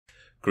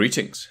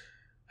Greetings,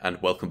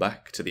 and welcome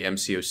back to the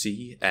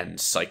MCOC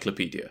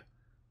Encyclopedia.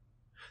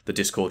 The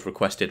Discord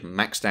requested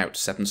maxed out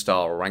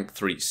 7-star rank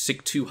 3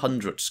 SIG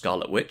 200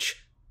 Scarlet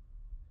Witch,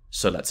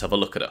 so let's have a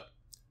look at her.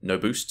 No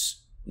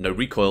boosts, no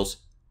recoils,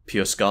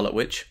 pure Scarlet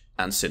Witch,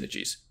 and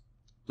synergies.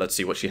 Let's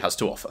see what she has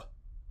to offer.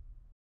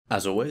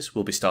 As always,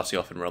 we'll be starting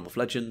off in Realm of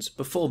Legends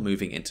before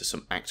moving into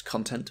some Act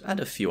content and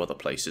a few other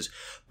places,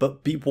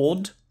 but be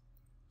warned,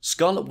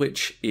 Scarlet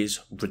Witch is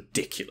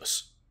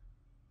ridiculous.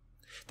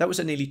 That was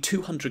a nearly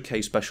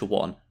 200k special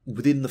 1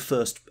 within the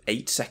first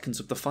 8 seconds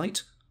of the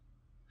fight,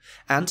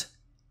 and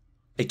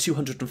a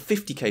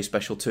 250k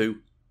special 2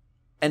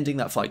 ending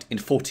that fight in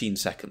 14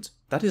 seconds.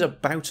 That is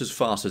about as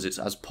fast as it's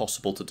as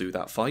possible to do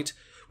that fight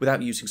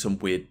without using some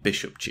weird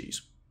bishop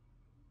cheese.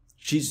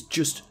 She's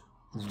just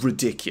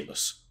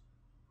ridiculous.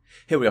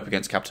 Here we're up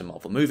against Captain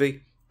Marvel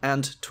movie,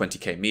 and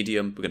 20k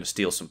medium, we're going to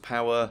steal some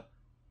power,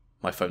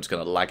 my phone's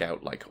going to lag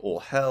out like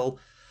all hell,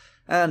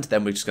 and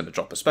then we're just going to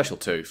drop a special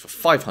 2 for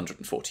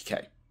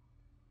 540k.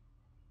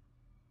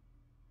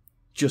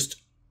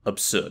 Just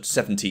absurd.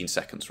 17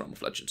 seconds Realm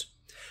of Legends.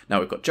 Now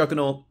we've got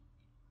Juggernaut,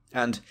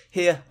 and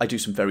here I do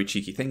some very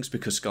cheeky things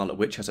because Scarlet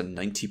Witch has a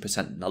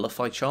 90%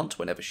 nullify chance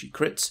whenever she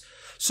crits,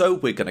 so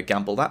we're going to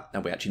gamble that,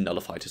 and we actually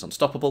nullify it as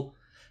unstoppable.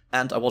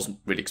 And I wasn't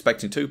really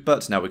expecting to,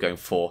 but now we're going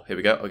for, here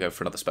we go, I'll go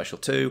for another special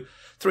 2,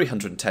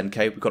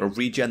 310k, we've got a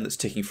regen that's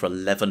ticking for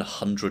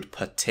 1100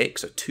 per tick,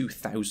 so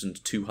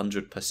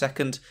 2200 per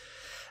second,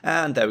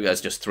 and there we go,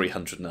 it's just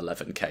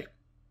 311k.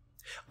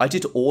 I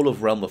did all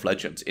of Realm of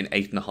Legends in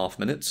 8.5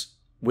 minutes,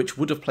 which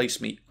would have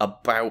placed me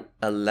about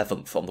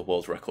 11th on the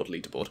world record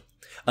leaderboard.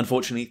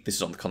 Unfortunately, this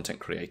is on the content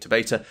creator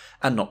beta,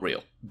 and not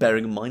real.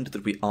 Bearing in mind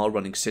that we are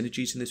running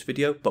synergies in this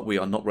video, but we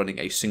are not running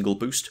a single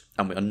boost,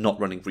 and we are not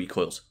running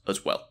recoils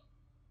as well.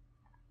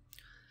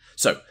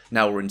 So,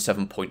 now we're in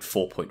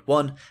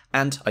 7.4.1,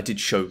 and I did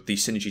show the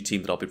synergy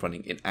team that I'll be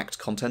running in Act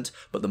content,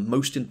 but the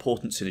most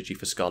important synergy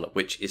for Scarlet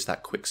Witch is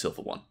that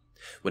Quicksilver one.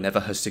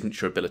 Whenever her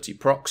signature ability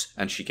procs,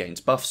 and she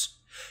gains buffs,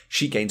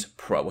 she gains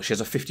she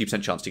has a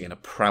 50% chance to gain a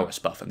prowess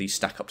buff, and these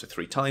stack up to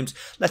 3 times,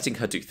 letting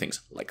her do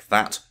things like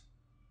that.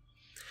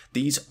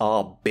 These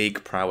are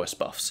big prowess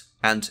buffs,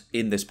 and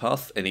in this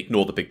path, and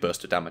ignore the big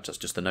burst of damage, that's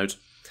just the note,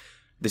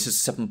 this is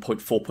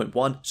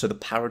 7.4.1, so the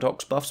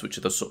paradox buffs, which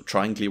are the sort of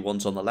triangly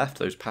ones on the left,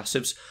 those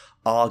passives,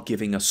 are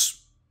giving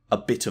us a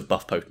bit of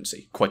buff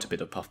potency. Quite a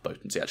bit of buff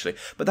potency, actually.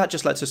 But that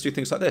just lets us do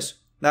things like this.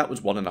 That was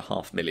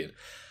 1.5 million.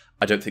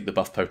 I don't think the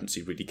buff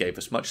potency really gave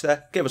us much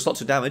there. Gave us lots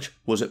of damage.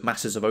 Was it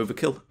masses of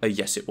overkill?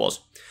 Yes, it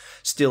was.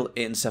 Still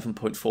in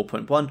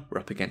 7.4.1,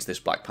 we're up against this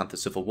Black Panther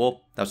Civil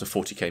War. That was a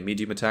 40k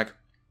medium attack.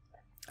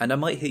 And I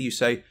might hear you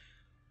say,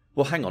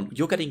 well, hang on,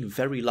 you're getting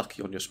very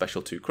lucky on your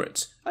special 2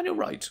 crits. And you're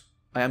right.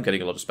 I am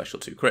getting a lot of special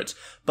 2 crits,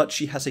 but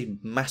she has a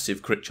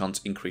massive crit chance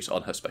increase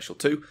on her special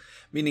 2,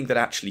 meaning that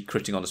actually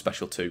critting on a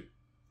special 2,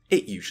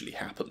 it usually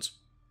happens.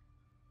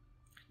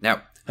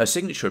 Now, her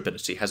signature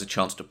ability has a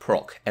chance to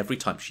proc every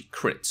time she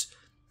crits.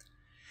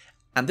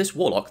 And this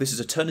Warlock, this is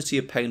Eternity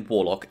of Pain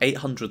Warlock,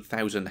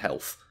 800,000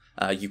 health.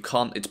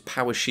 It's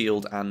Power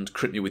Shield and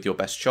crit me with your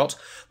best shot,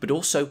 but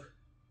also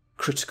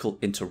critical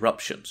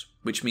interruptions,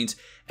 which means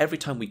every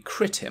time we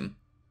crit him,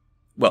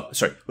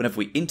 whenever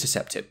we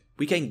intercept him,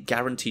 we gain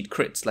guaranteed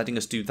crits, letting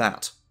us do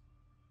that.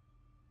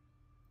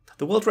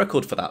 The world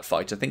record for that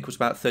fight, I think, was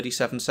about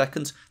 37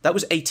 seconds. That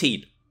was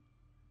 18.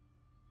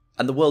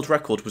 And the world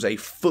record was a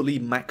fully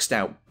maxed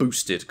out,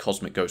 boosted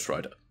Cosmic Ghost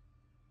Rider.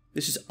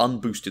 This is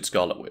unboosted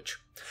Scarlet Witch.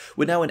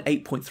 We're now in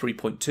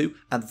 8.3.2,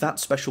 and that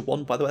special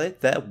 1, by the way,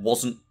 there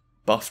wasn't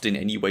buffed in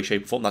any way,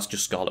 shape, or form. That's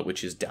just Scarlet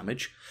Witch's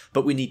damage.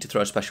 But we need to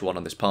throw a special 1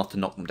 on this path to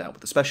knock them down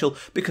with the special,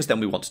 because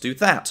then we want to do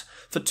that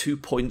for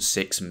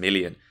 2.6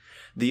 million.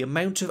 The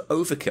amount of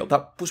overkill,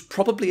 that was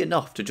probably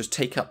enough to just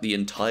take up the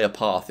entire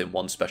path in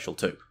one special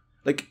 2.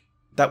 Like,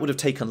 that would have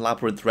taken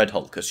Labyrinth Red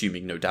Hulk,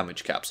 assuming no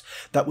damage caps.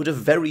 That would have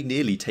very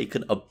nearly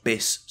taken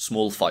Abyss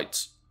Small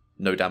Fights,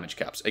 no damage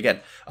caps.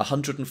 Again,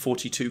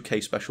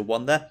 142k special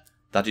 1 there,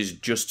 that is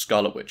just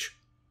Scarlet Witch.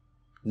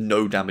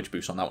 No damage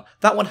boost on that one.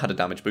 That one had a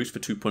damage boost for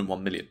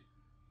 2.1 million.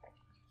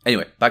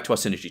 Anyway, back to our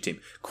synergy team.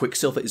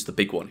 Quicksilver is the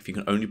big one. If you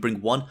can only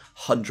bring one,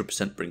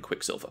 100% bring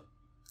Quicksilver.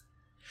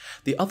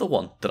 The other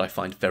one that I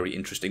find very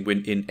interesting, we're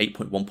in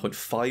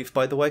 8.1.5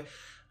 by the way,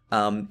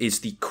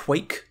 is the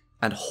Quake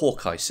and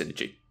Hawkeye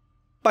synergy.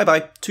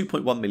 Bye-bye,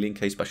 2.1 million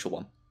k special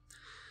 1.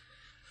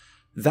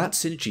 That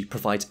synergy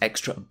provides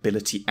extra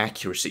ability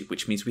accuracy,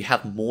 which means we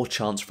have more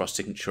chance for our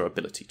signature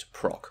ability to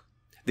proc.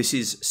 This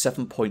is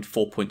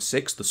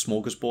 7.4.6, the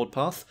smorgasbord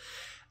path,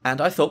 and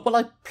I thought, well,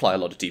 I apply a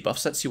lot of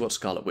debuffs, let's see what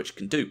Scarlet Witch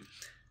can do.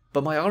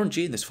 But my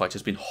RNG in this fight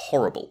has been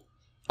horrible.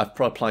 I've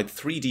applied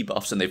 3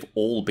 debuffs and they've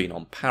all been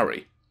on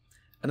parry.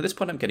 And at this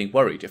point I'm getting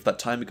worried. If that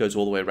timer goes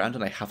all the way around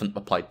and I haven't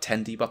applied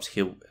 10 debuffs,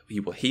 he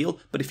will heal.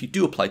 But if you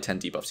do apply 10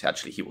 debuffs,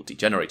 actually he will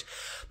degenerate.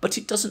 But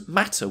it doesn't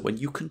matter when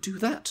you can do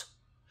that.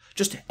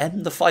 Just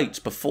end the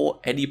fight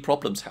before any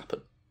problems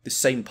happen. This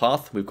same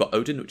path, we've got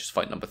Odin, which is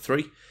fight number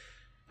 3.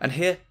 And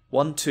here,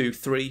 1, 2,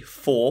 3,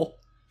 4,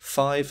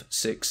 5,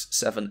 6,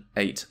 7,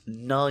 8,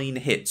 9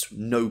 hits,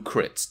 no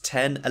crits.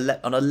 10,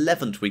 11, on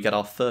 11th we get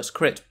our first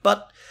crit,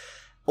 but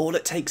all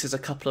it takes is a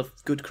couple of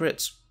good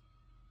crits.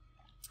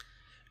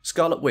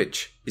 Scarlet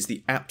Witch is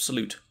the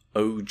absolute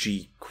OG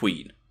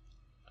queen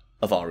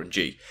of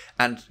RNG.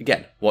 And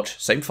again,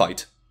 watch, same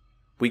fight.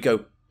 We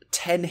go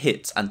 10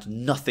 hits and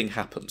nothing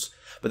happens.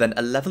 But then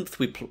 11th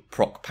we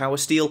proc Power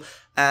Steel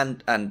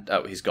and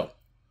oh, he's gone.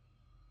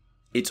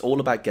 It's all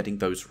about getting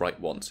those right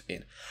ones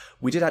in.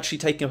 We did actually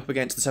take him up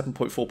against the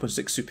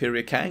 7.4.6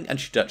 Superior Kang, and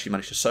she did actually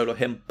manage to solo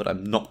him, but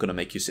I'm not going to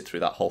make you sit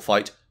through that whole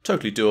fight.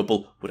 Totally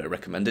doable. Would I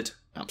recommend it?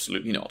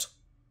 Absolutely not.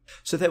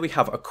 So there we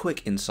have a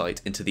quick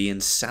insight into the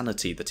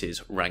insanity that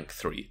is Rank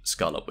 3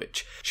 Scarlet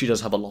Witch. She does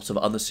have a lot of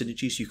other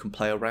synergies you can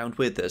play around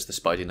with. There's the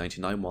Spidey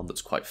 99 one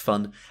that's quite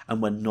fun,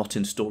 and when not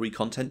in story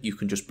content you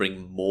can just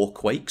bring more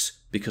Quakes,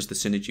 because the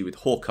synergy with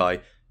Hawkeye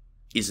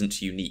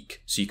isn't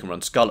unique. So you can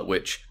run Scarlet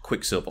Witch,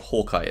 Quicksilver,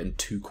 Hawkeye and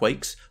 2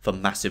 Quakes for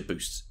massive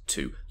boosts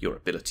to your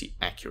ability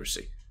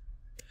accuracy.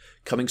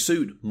 Coming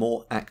soon,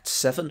 more Act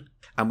 7,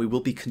 and we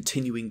will be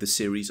continuing the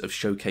series of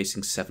showcasing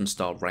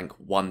 7-star rank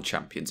 1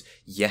 champions.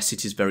 Yes,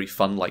 it is very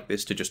fun like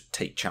this to just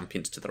take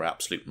champions to their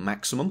absolute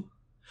maximum,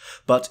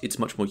 but it's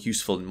much more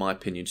useful in my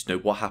opinion to know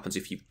what happens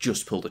if you've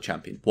just pulled a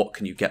champion. What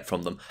can you get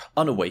from them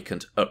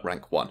unawakened at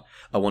rank 1?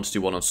 I want to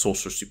do one on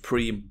Sorcerer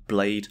Supreme,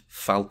 Blade,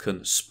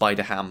 Falcon,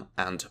 Spider-Ham,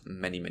 and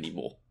many, many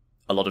more.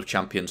 A lot of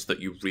champions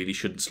that you really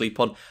shouldn't sleep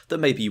on that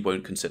maybe you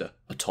won't consider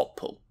a top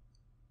pull.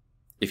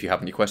 If you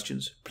have any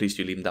questions, please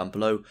do leave them down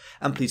below,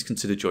 and please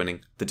consider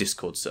joining the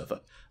Discord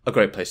server. A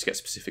great place to get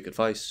specific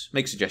advice,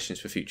 make suggestions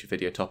for future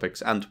video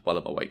topics, and while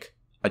I'm awake,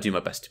 I do my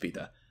best to be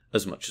there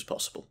as much as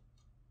possible.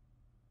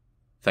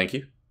 Thank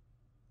you,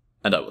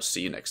 and I will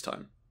see you next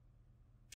time.